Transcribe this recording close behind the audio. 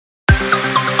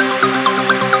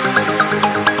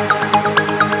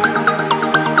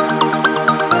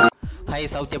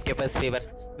South F கேபஸ் fevers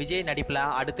Vijay நடிப்பில்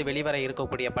அடுத்து வெளிவர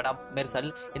இருக்கக்கூடிய படம் மெர்சல்.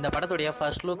 இந்த படத்துடைய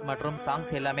ஃபர்ஸ்ட் லுக் மற்றும்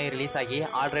சாங்ஸ் எல்லாமே ரிலீஸ் ஆகி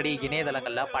ஆல்ரெடி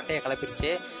இணையதளங்களில் பட்டையை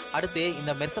கிளப்பிருச்சு. அடுத்து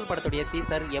இந்த மெர்சல் படத்துடைய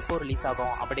டீசர் எப்போ ரிலீஸ்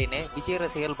ஆகும் அப்படின்னு விஜய்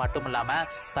ரசிகர்கள் மட்டும் இல்லாமல்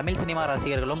தமிழ் சினிமா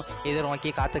ரசிகர்களும்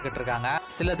எதிர்நோக்கி காத்துக்கிட்டு இருக்காங்க.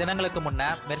 சில தினங்களுக்கு முன்ன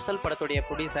மெர்சல் படத்துடைய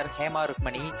ப்ரொடியூசர் ஹேமா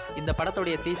ருக்மணி இந்த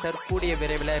படத்துடைய டீசர் கூடிய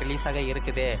விரைவில் ரிலீஸ் ஆக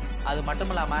இருக்குது. அது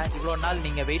மட்டும் இல்லாமல் இவ்வளோ நாள்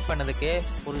நீங்கள் வெயிட் பண்ணதுக்கு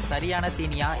ஒரு சரியான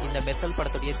தீனியா இந்த மெர்சல்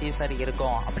படத்துடைய டீசர்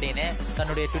இருக்கும் அப்படின்னு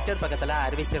தன்னுடைய ட்விட்டர் பக்கத்தில்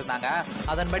அறிவிச்சிருந்தாங்க.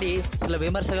 அதன்படி சில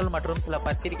விமர்சகர்கள் மற்றும் சில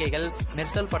பத்திரிகைகள்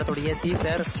மெர்சல் படத்துடைய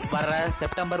டீசர் வர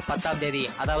செப்டம்பர் 10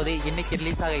 அதாவது இன்னைக்கு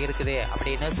ரிலீஸ் ஆக இருக்குது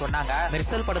அப்படின்னு சொன்னாங்க.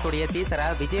 மெர்சல் படத்துடைய டீசரை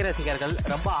விஜய் ரசிகர்கள்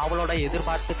ரொம்ப ஆவலோட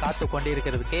எதிர்பார்த்து காத்து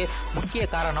கொண்டிருக்கிறதுக்கு முக்கிய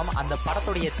காரணம் அந்த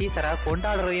படத்துடைய டீசரை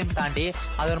கொண்டாடுறதையும் தாண்டி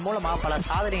அதன் மூலமா பல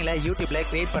சாதனைகளை யூடியூப்ல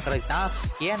கிரியேட் பண்றது தான்.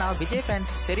 ஏன்னா விஜய்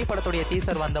ஃபேன்ஸ் திரைப்படத்துடைய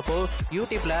டீசர் வந்தப்போ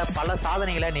யூடியூப்ல பல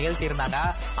சாதனைகளை நிகழ்த்தி இருந்தாங்க.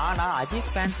 ஆனா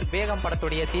அஜித் ஃபேன்ஸ் வேகம்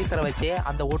படத்துடைய டீசரை வச்சு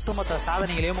அந்த ஒட்டுமொத்த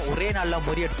சாதனைகளையும் ஒரே நாள்ல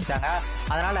முறியடிச்சிட்டாங்க.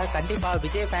 அதனால கண்டிப்பா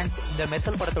விஜய் ஃபேன்ஸ் இந்த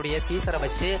மெர்சல் படத்துடைய டீசரை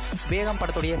வச்சு வேகம்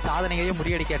படத்துடைய சாதனைகளையும்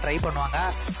முறியடிக்க ட்ரை பண்ணுவாங்க.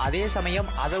 அதே சமயம்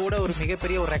அதை விட ஒரு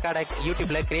மிகப்பெரிய ஒரு ரெக்கார்டை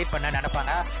யூடியூப்ல கிரியேட் பண்ண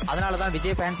நினைப்பாங்க. அதனாலதான்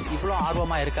விஜய் ஃபேன்ஸ் இவ்வளோ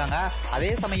ஆர்வமா இருக்காங்க.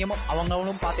 அதே சமயம்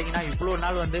அவங்களும் பாத்தீங்கன்னா இவ்வளோ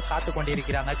நாள் காத்து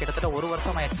கொண்டிருக்கிறாங்க. கிட்டத்தட்ட ஒரு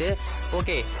வருஷம் ஆயிடுச்சு.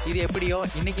 ஓகே, இது எப்படியோ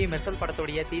இன்னைக்கு மெர்சல்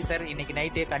படத்துடைய டீசர் இன்னைக்கு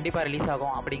நைட்டு கண்டிப்பா ரிலீஸ்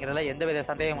ஆகும் அப்படிங்கறதுல எந்தவித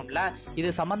சந்தேகமும் இல்லை.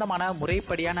 இது சம்பந்தமான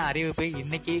முறைப்படியான அறிவிப்பு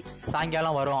இன்னைக்கு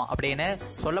சாயங்காலம் வரும் அப்படின்னு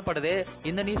சொல்லப்படுது.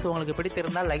 இந்த நியூஸ் உங்களுக்கு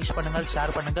பிடித்திருந்தால் லைக் பண்ணுங்கள்,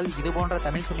 ஷேர் பண்ணுங்கள். இது போன்ற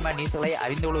தமிழ் சினிமா நியூஸ்களை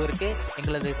அறிந்து கொள்வதற்கு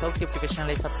எங்களது சவுத் எஃப்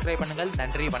சேனலை சப்ஸ்கிரைப் பண்ணுங்கள்.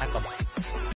 நன்றி, வணக்கம்.